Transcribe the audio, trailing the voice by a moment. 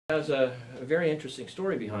Has a very interesting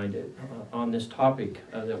story behind it on this topic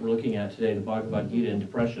that we're looking at today, the Bhagavad Gita and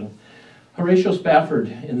depression. Horatio Spafford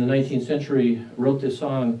in the 19th century wrote this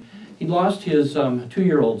song. He lost his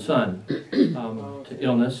 2-year-old son to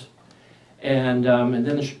illness, and then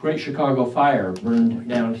the Great Chicago Fire burned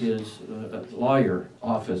down his lawyer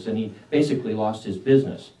office, and he basically lost his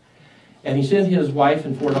business. And he sent his wife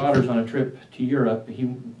and 4 daughters on a trip to Europe.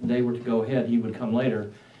 They were to go ahead, he would come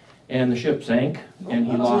later. And the ship sank, and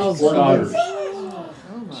he lost 4 daughters,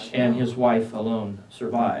 and his wife alone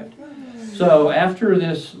survived. So after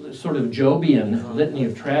this sort of Jobian litany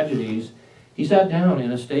of tragedies, he sat down in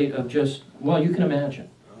a state of just, well, you can imagine,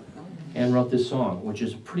 and wrote this song, which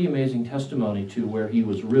is a pretty amazing testimony to where he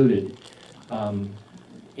was rooted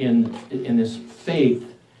in this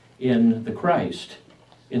faith in the Christ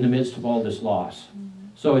in the midst of all this loss.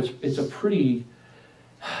 So it's a pretty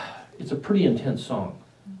intense song.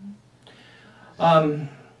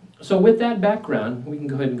 So with that background, we can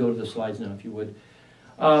go ahead and go to the slides now if you would.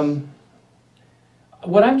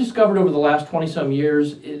 What I've discovered over the last 20-some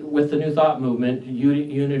years with the New Thought movement,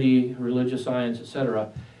 unity, religious science,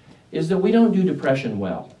 etc., is that we don't do depression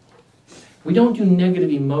well. We don't do negative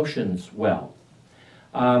emotions well.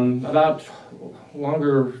 About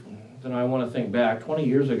longer than I want to think back, 20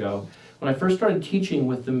 years ago, when I first started teaching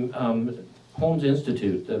with the Holmes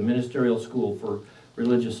Institute, the Ministerial School for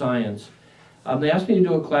Religious Science, they asked me to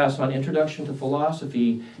do a class on Introduction to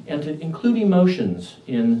Philosophy and to include emotions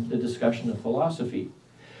in the discussion of philosophy.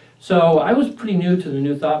 So I was pretty new to the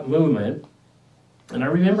New Thought movement, and I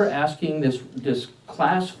remember asking this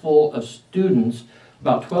class full of students,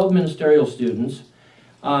 about 12 ministerial students,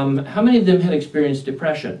 how many of them had experienced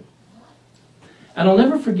depression. And I'll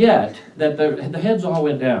never forget that the heads all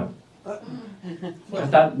went down. I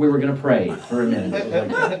thought we were going to pray for a minute.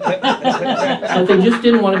 But they just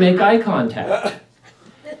didn't want to make eye contact.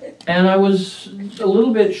 And I was a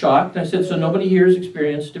little bit shocked. I said, so nobody here has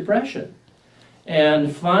experienced depression.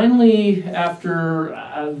 And finally, after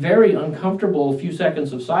a very uncomfortable few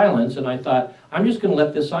seconds of silence, and I thought, I'm just going to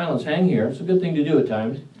let this silence hang here. It's a good thing to do at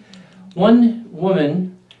times. One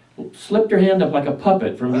woman slipped her hand up like a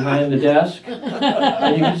puppet from behind the desk,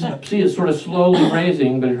 and you can see it sort of slowly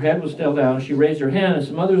raising, but her head was still down. She raised her hand, and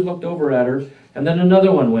some others looked over at her, and then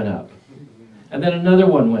another one went up, and then another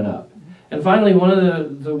one went up. And finally, one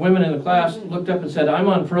of the women in the class looked up and said, I'm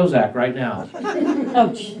on Prozac right now.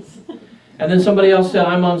 And then somebody else said,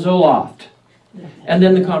 I'm on Zoloft. And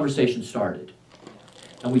then the conversation started,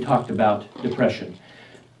 and we talked about depression.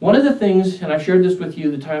 One of the things, and I've shared this with you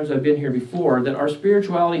the times I've been here before, that our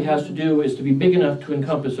spirituality has to do is to be big enough to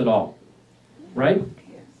encompass it all. Right?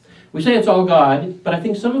 We say it's all God, but I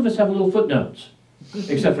think some of us have little footnotes,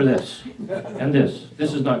 except for this and this.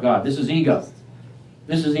 This is not God. This is ego.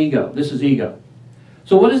 This is ego. This is ego.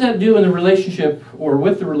 So what does that do in the relationship, or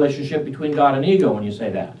with the relationship between God and ego when you say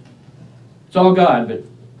that? It's all God, but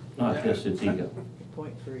not this, it's ego.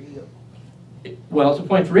 Point for ego. Well, it's a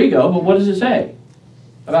point for ego, but what does it say?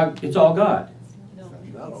 About it's all God.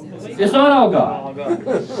 It's not all God.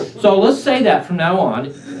 So let's say that from now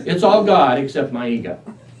on. It's all God except my ego.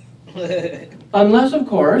 Unless, of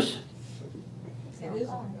course,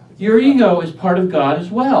 your ego is part of God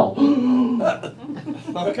as well.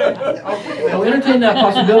 I'll entertain that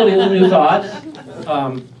possibility as a new thought.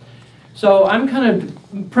 So I'm kind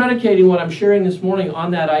of predicating what I'm sharing this morning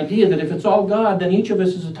on that idea that if it's all God, then each of us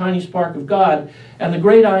is a tiny spark of God. And the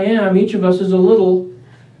great I am, each of us is a little...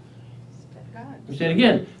 Let me say it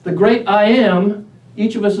again. The great I am,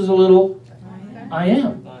 each of us is a little I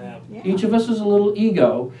am. Each of us is a little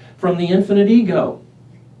ego from the infinite ego.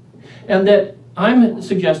 And that I'm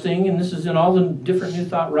suggesting, and this is in all the different New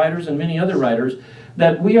Thought writers and many other writers,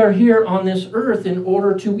 that we are here on this earth in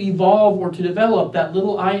order to evolve or to develop that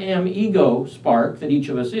little I am ego spark that each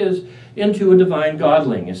of us is into a divine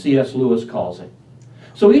godling, as C.S. Lewis calls it.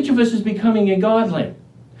 So each of us is becoming a godling.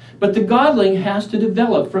 But the godling has to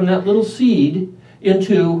develop from that little seed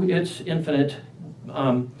into its infinite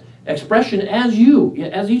expression as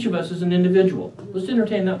each of us is an individual. Let's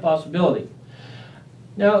entertain that possibility.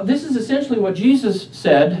 Now, this is essentially what Jesus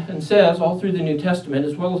said and says all through the New Testament,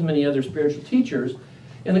 as well as many other spiritual teachers.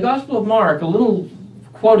 In the Gospel of Mark, a little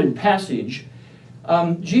quoted passage,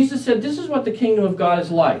 Jesus said, this is what the kingdom of God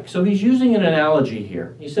is like. So he's using an analogy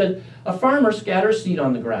here. He said, a farmer scatters seed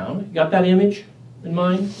on the ground. You got that image in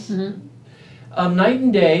mind? Mm-hmm. Night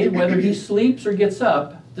and day, whether he sleeps or gets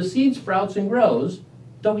up, the seed sprouts and grows,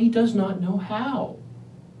 though he does not know how.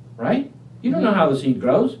 Right? You don't know how the seed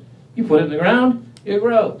grows. You put it in the ground, it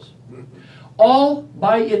grows. All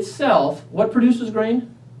by itself, what produces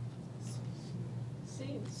grain?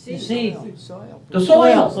 The seed. The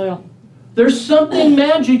soil. Soil. There's something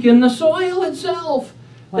magic in the soil itself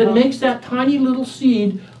that Uh-huh. makes that tiny little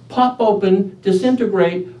seed pop open,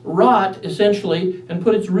 disintegrate, rot essentially, and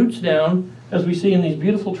put its roots down, as we see in these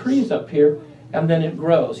beautiful trees up here, and then it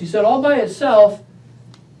grows. He said all by itself,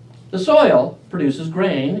 the soil produces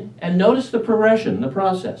grain, and notice the progression, the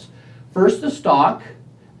process. First the stalk,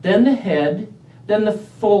 then the head, then the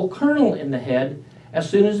full kernel in the head. As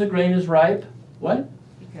soon as the grain is ripe, what?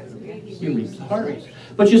 You reap the harvest.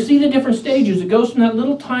 But you see the different stages. It goes from that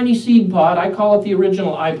little tiny seed pod, I call it the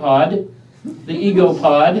original iPod, the ego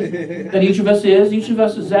pod, that each of us is. Each of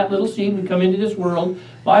us is that little seed. We come into this world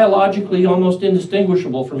biologically almost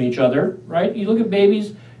indistinguishable from each other, right? You look at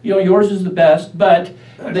babies, you know, yours is the best, but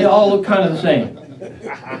they all look kind of the same.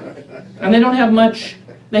 And they don't have much,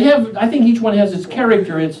 they have, I think each one has its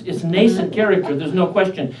character, its nascent character, there's no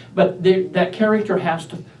question, but that character has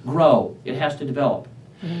to grow, it has to develop.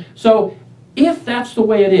 So if that's the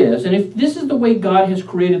way it is, and if this is the way God has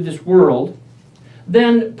created this world,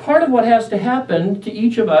 then part of what has to happen to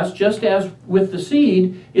each of us, just as with the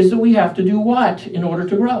seed, is that we have to do what in order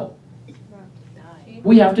to grow?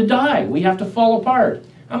 We have to die. We have to fall apart.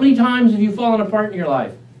 How many times have you fallen apart in your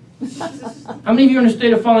life? How many of you are in a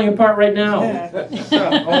state of falling apart right now? If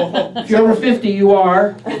you're over 50, you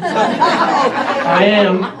are. I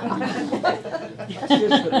am.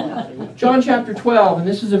 John chapter 12, and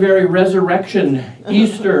this is a very resurrection,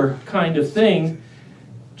 Easter kind of thing.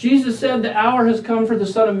 Jesus said the hour has come for the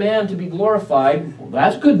Son of Man to be glorified. Well,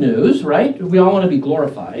 that's good news, right? We all want to be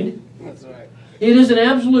glorified. That's right. It is an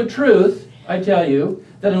absolute truth, I tell you,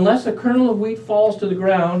 that unless a kernel of wheat falls to the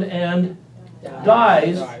ground and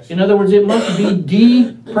dies, in other words, it must be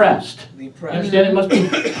depressed. You understand? It must be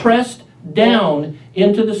pressed down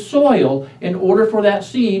into the soil in order for that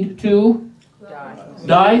seed to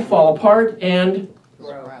die, fall apart, and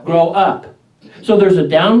grow up. So there's a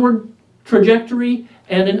downward trajectory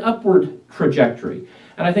and an upward trajectory.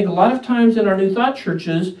 And I think a lot of times in our New Thought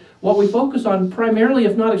churches, what we focus on primarily,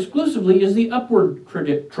 if not exclusively, is the upward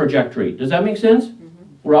trajectory. Does that make sense?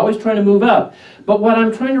 We're always trying to move up. But what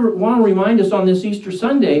I'm trying to want to remind us on this Easter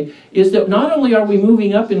Sunday is that not only are we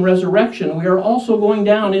moving up in resurrection, we are also going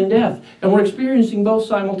down in death. And we're experiencing both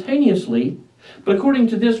simultaneously. But according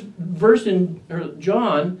to this verse in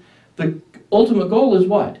John, the ultimate goal is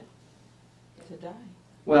what? To die.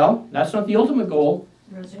 Well, that's not the ultimate goal.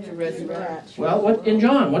 To resurrect. Well, what in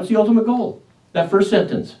John, what's the ultimate goal? That first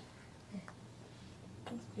sentence.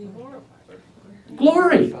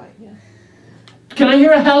 Glory. Can I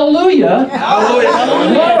hear a hallelujah?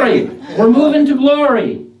 Hallelujah. Glory. We're moving to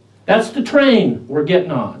glory. That's the train we're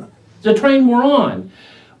getting on. It's the train we're on.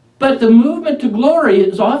 But the movement to glory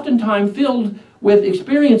is oftentimes filled with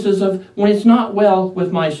experiences of when it's not well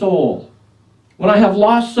with my soul. When I have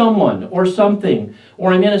lost someone or something,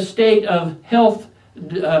 or I'm in a state of health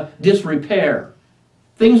disrepair.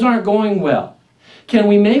 Things aren't going well. Can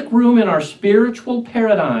we make room in our spiritual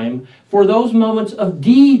paradigm for those moments of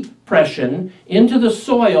depression into the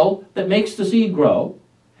soil that makes the seed grow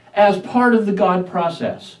as part of the God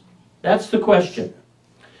process? That's the question.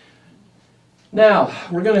 Now,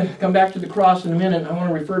 we're going to come back to the cross in a minute. I want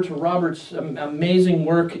to refer to Robert's amazing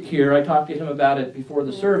work here. I talked to him about it before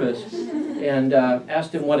the service and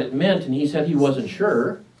asked him what it meant, and he said he wasn't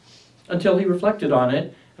sure until he reflected on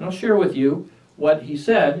it. And I'll share with you what he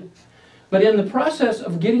said. But in the process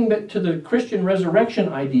of getting back to the Christian resurrection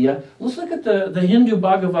idea, let's look at the Hindu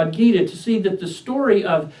Bhagavad Gita to see that the story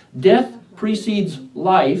of death precedes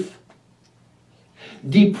life,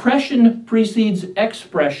 depression precedes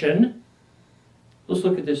expression. Let's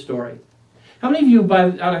look at this story. How many of you,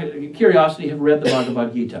 out of curiosity, have read the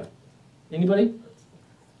Bhagavad Gita? Anybody?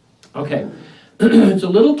 Okay. It's a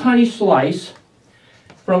little tiny slice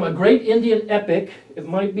from a great Indian epic. It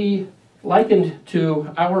might be likened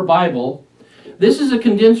to our Bible. This is a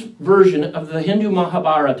condensed version of the Hindu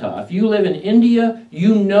Mahabharata. If you live in India,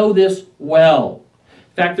 you know this well.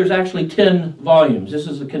 In fact, there's actually 10 volumes. This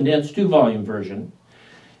is a condensed 2-volume version.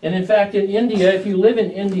 And in fact, in India, if you live in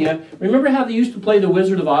India, remember how they used to play The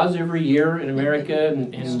Wizard of Oz every year in America?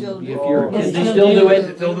 And if you're a kid, they still do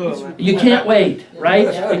it? You can't wait, right,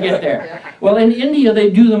 to get there. Well, in India, they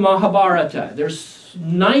do the Mahabharata. There's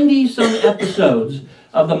 90-some episodes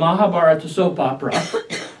of the Mahabharata soap opera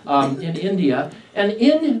in India. And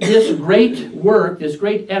in this great work, this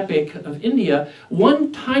great epic of India,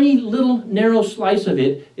 one tiny little narrow slice of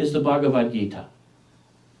it is the Bhagavad Gita.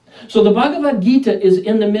 So the Bhagavad Gita is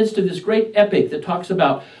in the midst of this great epic that talks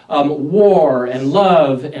about war and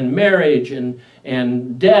love and marriage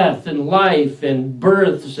and death and life and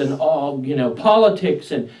births and all,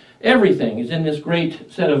 politics and Everything is in this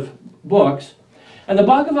great set of books. And the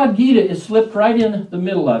Bhagavad Gita is slipped right in the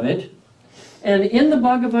middle of it. And in the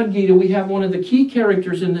Bhagavad Gita, we have one of the key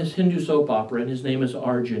characters in this Hindu soap opera, and his name is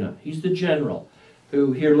Arjuna. He's the general,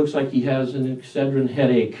 who here looks like he has an Excedrin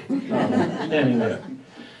headache standing there.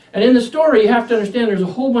 And in the story, you have to understand there's a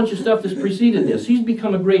whole bunch of stuff that's preceded this. He's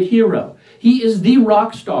become a great hero. He is the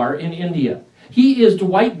rock star in India. He is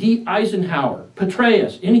Dwight D. Eisenhower,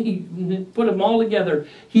 Petraeus. Put them all together,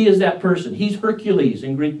 he is that person. He's Hercules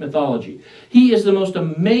in Greek mythology. He is the most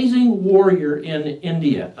amazing warrior in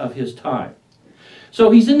India of his time.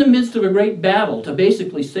 So he's in the midst of a great battle to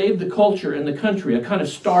basically save the culture and the country, a kind of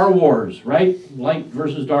Star Wars, right? Light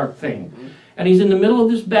versus dark thing. And he's in the middle of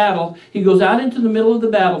this battle. He goes out into the middle of the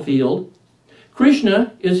battlefield.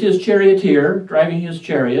 Krishna is his charioteer, driving his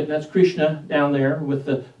chariot. That's Krishna down there with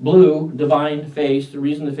the blue, divine face. The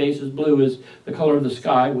reason the face is blue is the color of the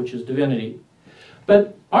sky, which is divinity.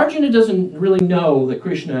 But Arjuna doesn't really know that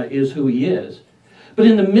Krishna is who he is. But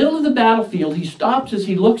in the middle of the battlefield, he stops as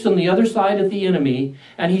he looks on the other side at the enemy,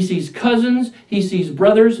 and he sees cousins, he sees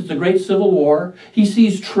brothers. It's a great civil war. He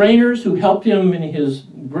sees trainers who helped him in his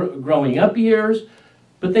growing up years,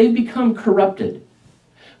 but they've become corrupted.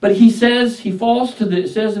 But he says, it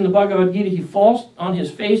says in the Bhagavad Gita, he falls on his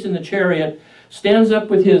face in the chariot, stands up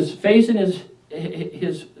with his face in his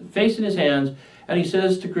hands, and he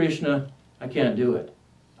says to Krishna, I can't do it.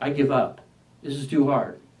 I give up. This is too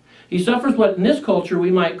hard. He suffers what in this culture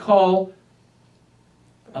we might call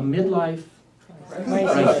a midlife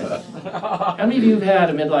crisis. How many of you have had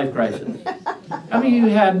a midlife crisis? How many of you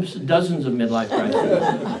had dozens of midlife crises?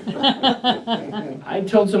 I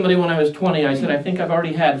told somebody when I was 20, I said, I think I've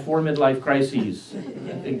already had 4 midlife crises.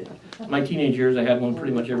 I think my teenage years, I had one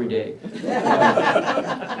pretty much every day.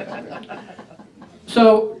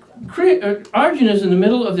 So Arjuna is in the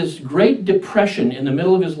middle of this great depression in the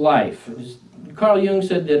middle of his life. Carl Jung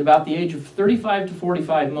said that about the age of 35 to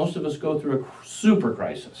 45, most of us go through a super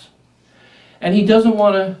crisis. And he doesn't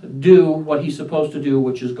want to do what he's supposed to do,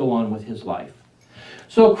 which is go on with his life.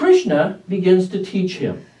 So Krishna begins to teach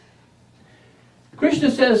him. Krishna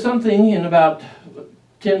says something in about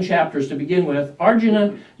 10 chapters to begin with.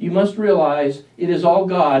 Arjuna, you must realize it is all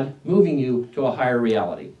God moving you to a higher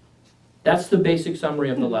reality. That's the basic summary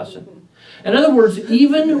of the lesson. In other words,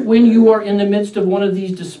 even when you are in the midst of one of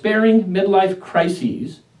these despairing midlife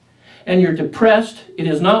crises, and you're depressed, it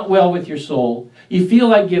is not well with your soul, you feel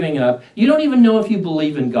like giving up, you don't even know if you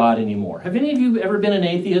believe in God anymore. Have any of you ever been an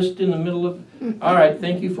atheist in the middle of... All right,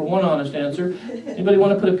 thank you for one honest answer. Anybody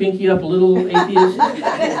want to put a pinky up, a little atheist?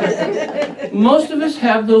 Most of us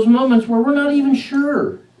have those moments where we're not even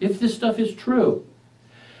sure if this stuff is true.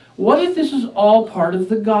 What if this is all part of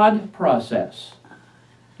the God process?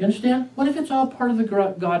 You understand? What if it's all part of the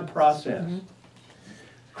God process?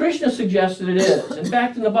 Krishna suggests that it is. In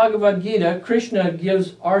fact, in the Bhagavad Gita, Krishna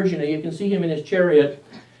gives Arjuna, you can see him in his chariot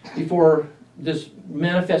before this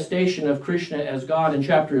manifestation of Krishna as God in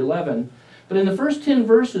chapter 11. But in the first 10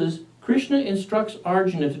 verses, Krishna instructs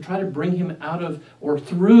Arjuna to try to bring him out of or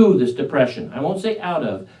through this depression. I won't say out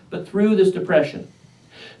of, but through this depression.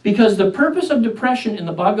 Because the purpose of depression in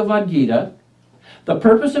the Bhagavad Gita, the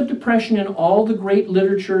purpose of depression in all the great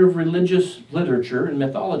literature of religious literature and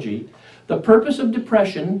mythology, the purpose of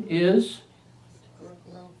depression is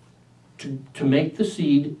to make the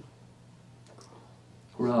seed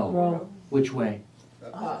grow. Which way?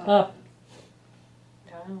 Up.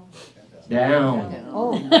 Down.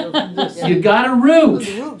 Oh. You got to root.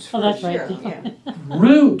 Oh, that's right.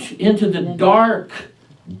 Root into the dark,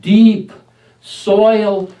 deep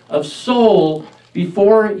soil of soul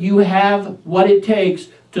before you have what it takes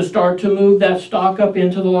to start to move that stalk up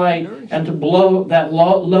into the light and to blow that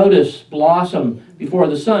lotus blossom before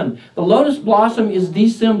the sun. The lotus blossom is the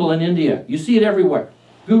symbol in India. You see it everywhere.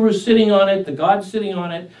 Guru's sitting on it, the God's sitting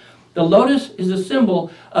on it. The lotus is a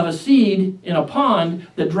symbol of a seed in a pond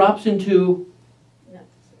that drops into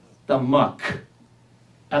the muck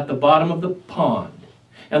at the bottom of the pond.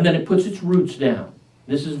 And then it puts its roots down.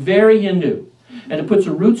 This is very Hindu. And it puts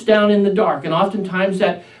the roots down in the dark. And oftentimes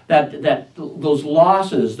those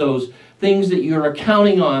losses, those things that you're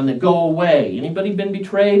accounting on that go away. Anybody been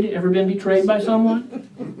betrayed? Ever been betrayed by someone?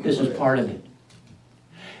 This is part of it.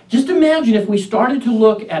 Just imagine if we started to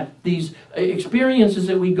look at these experiences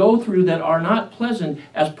that we go through that are not pleasant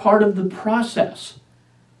as part of the process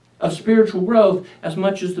of spiritual growth as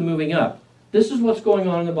much as the moving up. This is what's going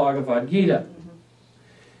on in the Bhagavad Gita.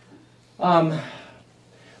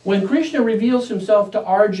 When Krishna reveals himself to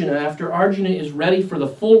Arjuna, after Arjuna is ready for the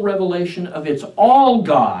full revelation of it's all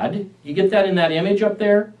God, you get that in that image up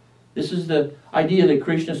there? This is the idea that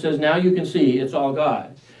Krishna says, now you can see it's all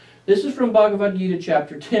God. This is from Bhagavad Gita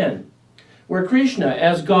chapter 10, where Krishna,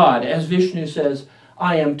 as God, as Vishnu, says,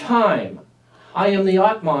 I am time. I am the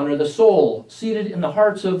Atman, or the soul, seated in the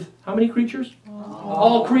hearts of how many creatures?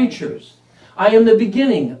 All creatures. I am the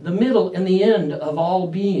beginning, the middle, and the end of all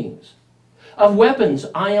beings. Of weapons,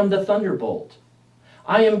 I am the thunderbolt.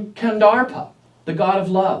 I am Kandarpa, the god of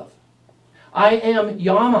love. I am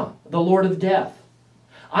Yama, the lord of death.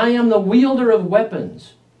 I am the wielder of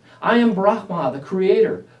weapons. I am Brahma, the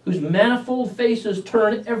creator, whose manifold faces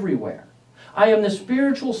turn everywhere. I am the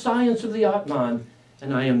spiritual science of the Atman,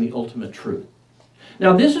 and I am the ultimate truth.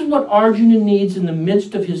 Now this is what Arjuna needs in the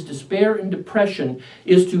midst of his despair and depression,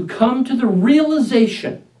 is to come to the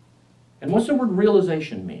realization. And what's the word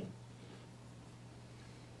realization mean?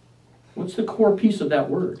 What's the core piece of that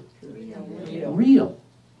word? Real.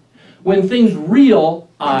 When things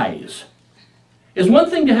realize. It's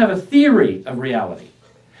one thing to have a theory of reality.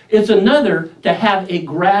 It's another to have a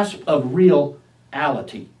grasp of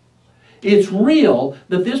reality. It's real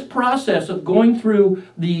that this process of going through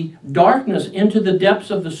the darkness into the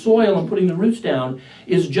depths of the soil and putting the roots down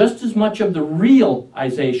is just as much of the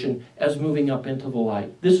realization as moving up into the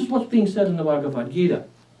light. This is what's being said in the Bhagavad Gita.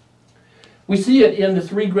 We see it in the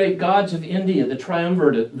three great gods of India, the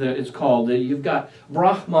triumvirate it's called. You've got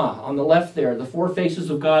Brahma on the left there, the four faces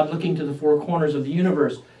of God looking to the four corners of the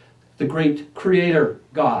universe, the great creator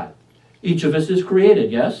God. Each of us is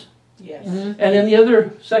created, yes? Yes. Mm-hmm. And in the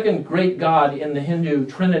other second great god in the Hindu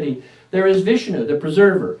Trinity, there is Vishnu, the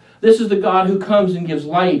preserver. This is the God who comes and gives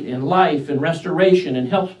light and life and restoration and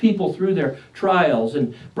helps people through their trials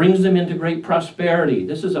and brings them into great prosperity.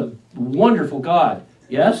 This is a wonderful God.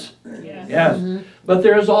 Yes? Yes. Yes. Mm-hmm. But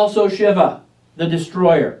there is also Shiva, the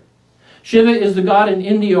destroyer. Shiva is the god in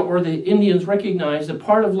India, or the Indians recognize that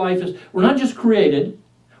part of life is, we're not just created,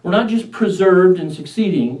 we're not just preserved and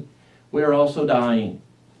succeeding, we are also dying.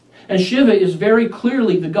 And Shiva is very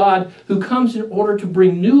clearly the god who comes in order to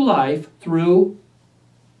bring new life through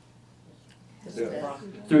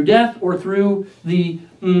death, or through the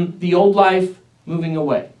old life moving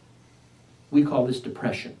away. We call this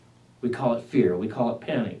depression. We call it fear. We call it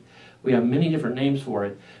panic. We have many different names for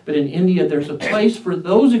it. But in India, there's a place for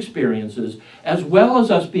those experiences, as well as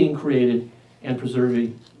us being created and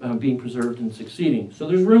being preserved and succeeding. So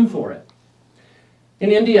there's room for it.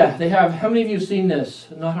 In India, they have, how many of you have seen this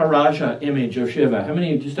Naharaja image of Shiva? How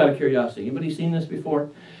many, just out of curiosity, anybody seen this before?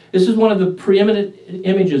 This is one of the preeminent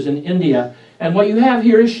images in India. And what you have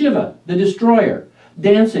here is Shiva, the destroyer,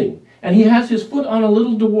 dancing. And he has his foot on a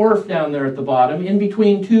little dwarf down there at the bottom, in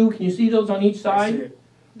between two, can you see those on each side?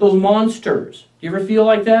 Those monsters. Do you ever feel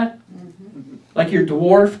like that? Mm-hmm. Like you're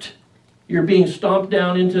dwarfed, you're being stomped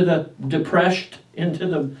down into the, depressed into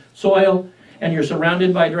the soil, and you're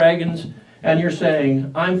surrounded by dragons, and you're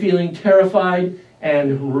saying, I'm feeling terrified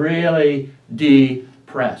and really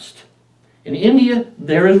depressed. In India,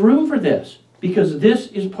 there is room for this, because this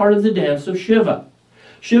is part of the dance of Shiva.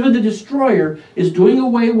 Shiva the destroyer is doing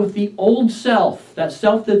away with the old self, that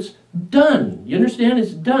self that's done. You understand?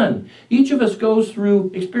 It's done. Each of us goes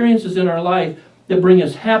through experiences in our life that bring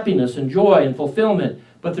us happiness and joy and fulfillment,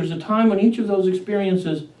 but there's a time when each of those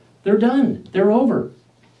experiences, they're done. They're over.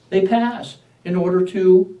 They pass in order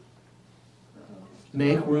to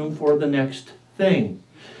make room for the next thing.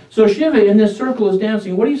 So Shiva in this circle is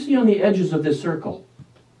dancing. What do you see on the edges of this circle?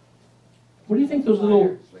 What do you think those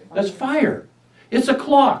little... That's fire. It's a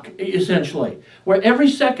clock, essentially, where every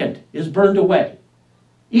second is burned away.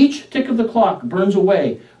 Each tick of the clock burns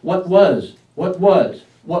away what was,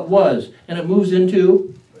 and it moves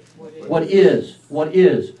into what is.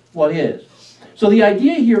 So the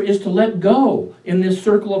idea here is to let go in this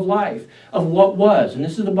circle of life of what was. And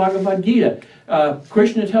this is the Bhagavad Gita.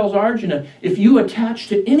 Krishna tells Arjuna, if you attach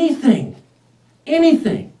to anything,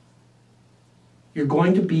 you're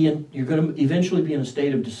going to eventually be in a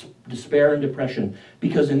state of despair and depression,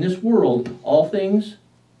 because in this world, all things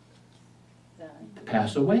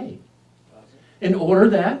pass away, in order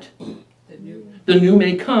that the new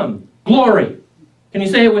may come. Glory. Can you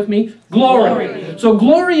say it with me? Glory. So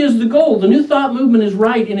glory is the goal. The New Thought movement is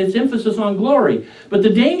right in its emphasis on glory. But the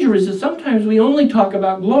danger is that sometimes we only talk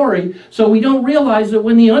about glory, so we don't realize that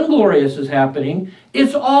when the unglorious is happening,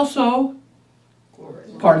 it's also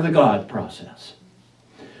part of the God process.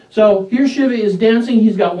 So here Shiva is dancing.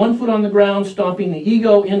 He's got one foot on the ground, stomping the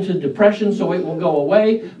ego into depression so it will go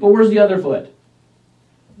away. But where's the other foot?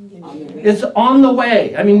 It's on the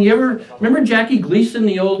way. I mean, you ever remember Jackie Gleason,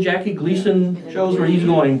 the old Jackie Gleason shows where he's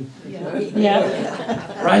going? Yeah.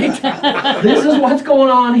 Right? This is what's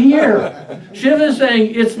going on here. Shiva is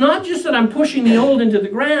saying, it's not just that I'm pushing the old into the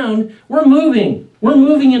ground. We're moving. We're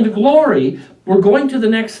moving into glory. We're going to the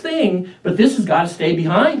next thing, but this has got to stay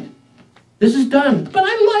behind. This is done. But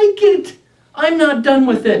I like it. I'm not done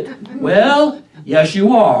with it. Well, yes,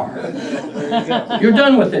 you are. You're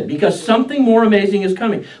done with it because something more amazing is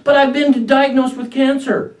coming. But I've been diagnosed with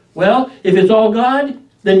cancer. Well, if it's all God,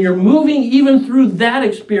 then you're moving even through that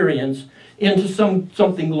experience into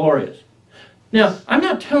something glorious. Now, I'm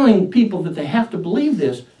not telling people that they have to believe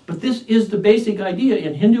this, but this is the basic idea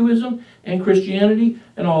in Hinduism and Christianity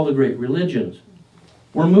and all the great religions.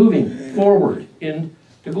 We're moving forward into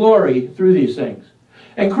glory through these things.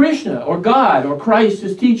 And Krishna, or God, or Christ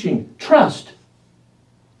is teaching trust.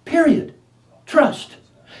 Period. Trust.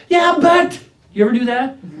 Yeah, but. You ever do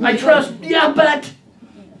that? I trust. Yeah, but.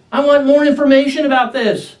 I want more information about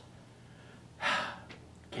this.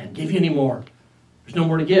 Can't give you any more. There's no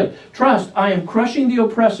more to give. Trust. I am crushing the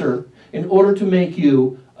oppressor in order to make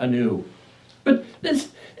you anew. But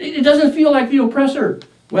it doesn't feel like the oppressor.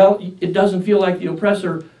 Well, it doesn't feel like the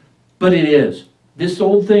oppressor, but it is. This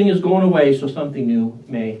old thing is going away, so something new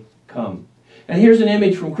may come. And here's an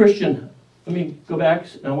image from Christian. Let me go back.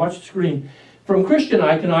 Now watch the screen. From Christian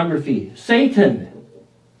iconography, Satan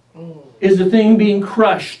is the thing being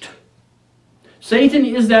crushed. Satan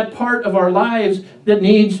is that part of our lives that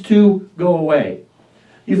needs to go away.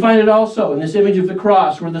 You find it also in this image of the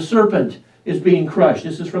cross where the serpent is being crushed.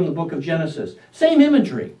 This is from the book of Genesis. Same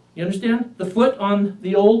imagery. You understand? The foot on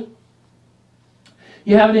the old.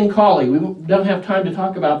 You have it in Kali. We don't have time to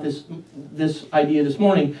talk about this idea this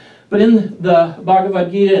morning. But in the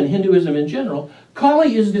Bhagavad Gita and Hinduism in general,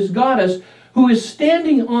 Kali is this goddess who is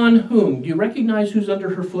standing on whom? Do you recognize who's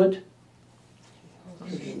under her foot?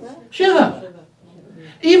 Shiva.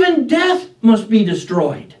 Even death must be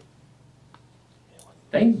destroyed.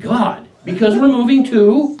 Thank God. Because we're moving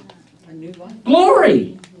to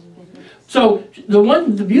glory. So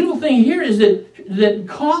the beautiful thing here is that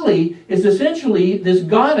Kali is essentially this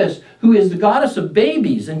goddess who is the goddess of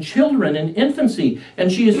babies and children and infancy.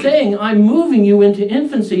 And she is saying, I'm moving you into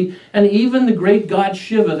infancy, and even the great god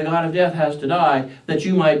Shiva, the god of death, has to die that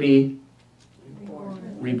you might be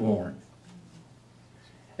reborn.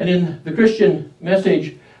 And in the Christian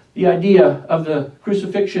message, the idea of the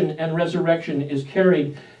crucifixion and resurrection is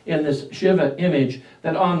carried in this Shiva image,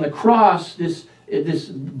 that on the cross, this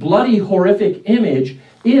bloody, horrific image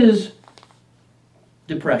is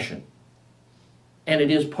depression. And it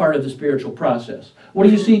is part of the spiritual process. What do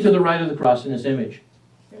you see to the right of the cross in this image?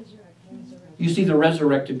 You see the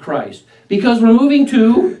resurrected Christ. Because we're moving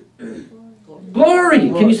to glory.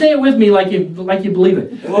 Can you say it with me like you believe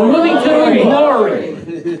it? We're moving to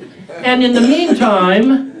glory. And in the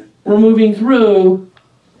meantime, we're moving through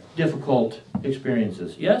difficult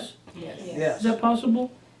experiences. Yes? Yes. Is that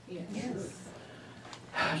possible? Yes.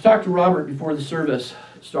 I talked to Robert before the service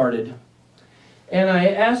started, and I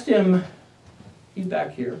asked him, he's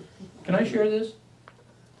back here. Can I share this?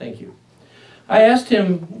 Thank you. I asked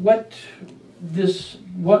him what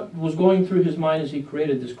was going through his mind as he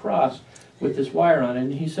created this cross with this wire on it,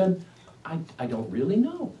 and he said, I don't really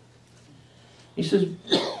know. He says,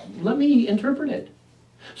 let me interpret it.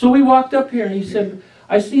 So we walked up here and he said,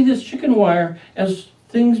 I see this chicken wire as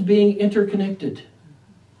things being interconnected.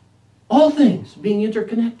 All things being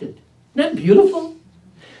interconnected. Isn't that beautiful?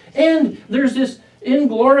 And there's this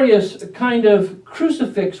inglorious kind of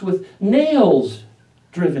crucifix with nails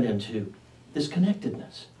driven into this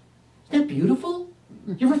connectedness. Isn't that beautiful?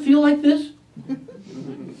 You ever feel like this?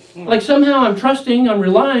 Like somehow I'm trusting, I'm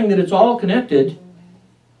relying that it's all connected,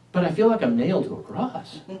 but I feel like I'm nailed to a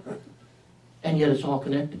cross. And yet it's all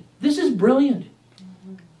connected. This is brilliant.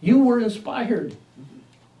 You were inspired.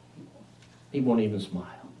 He won't even smile.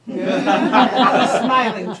 He's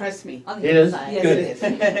smiling, trust me. It is? Yes, Good.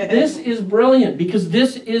 it is. This is brilliant because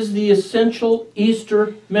this is the essential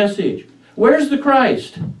Easter message. Where's the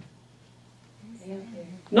Christ?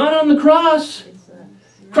 Not on the cross.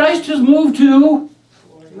 Christ has moved to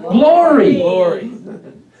glory. Glory.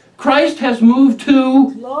 Christ has moved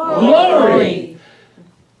to glory.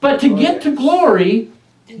 But to get to glory,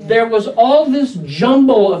 there was all this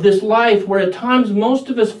jumble of this life where at times most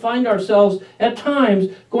of us find ourselves at times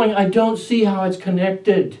going, I don't see how it's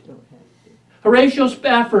connected. Horatio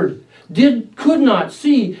Spafford could not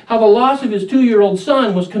see how the loss of his 2-year-old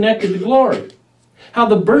son was connected to glory. How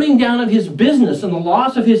the burning down of his business and the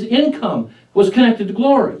loss of his income was connected to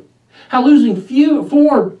glory. How losing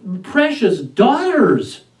 4 precious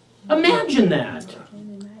daughters, imagine that,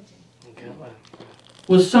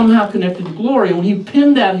 was somehow connected to glory. And when he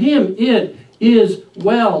penned that hymn, it is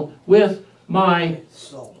well with my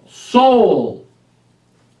soul.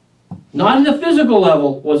 Not in the physical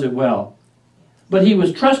level was it well, But he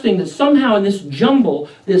was trusting that somehow in this jumble,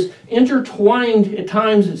 this intertwined, at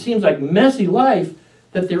times it seems like messy life,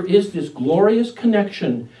 that there is this glorious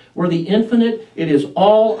connection where the infinite, it is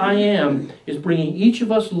all I am, is bringing each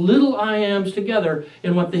of us little I ams together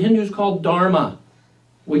in what the Hindus call dharma.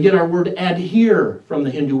 We get our word adhere from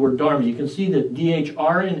the Hindu word dharma. You can see the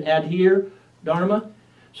DHR in adhere, dharma.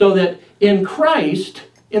 So that in Christ,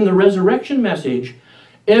 in the resurrection message,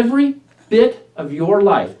 every bit of your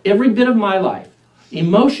life, every bit of my life,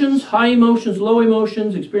 emotions, high emotions, low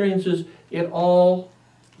emotions, experiences, it all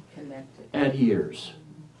Connected. adheres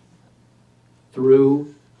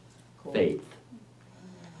through faith.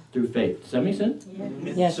 Through faith. Does that make sense?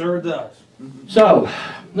 Yes. Sure it does. So,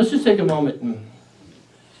 let's just take a moment and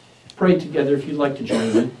pray together if you'd like to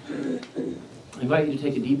join me. I invite you to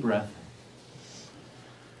take a deep breath.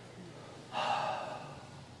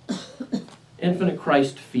 Infinite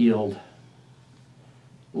Christ field.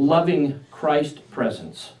 Loving Christ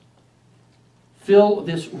presence. Fill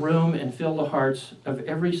this room and fill the hearts of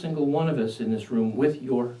every single one of us in this room with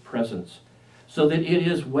your presence, so that it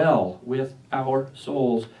is well with our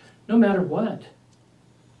souls, no matter what.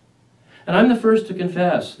 And I'm the first to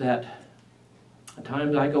confess that at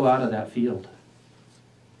times I go out of that field.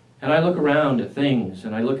 And I look around at things,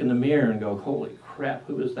 and I look in the mirror and go, holy crap,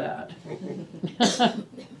 who is that?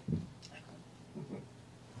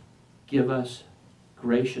 Give us,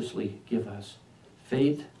 graciously give us,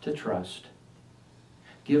 faith to trust.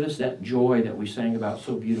 Give us that joy that we sang about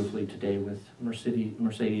so beautifully today with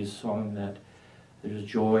Mercedes' song, that there's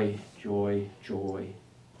joy, joy, joy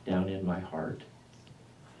down in my heart.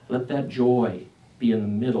 Let that joy be in the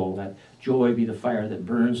middle, that joy be the fire that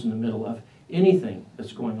burns in the middle of anything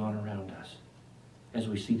that's going on around us, as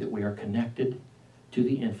we see that we are connected to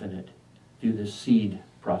the infinite through this seed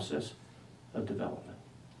process of development.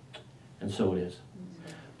 And so it is.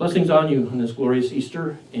 Blessings on you on this glorious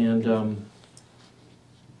Easter, and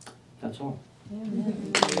that's all.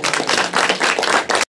 Amen.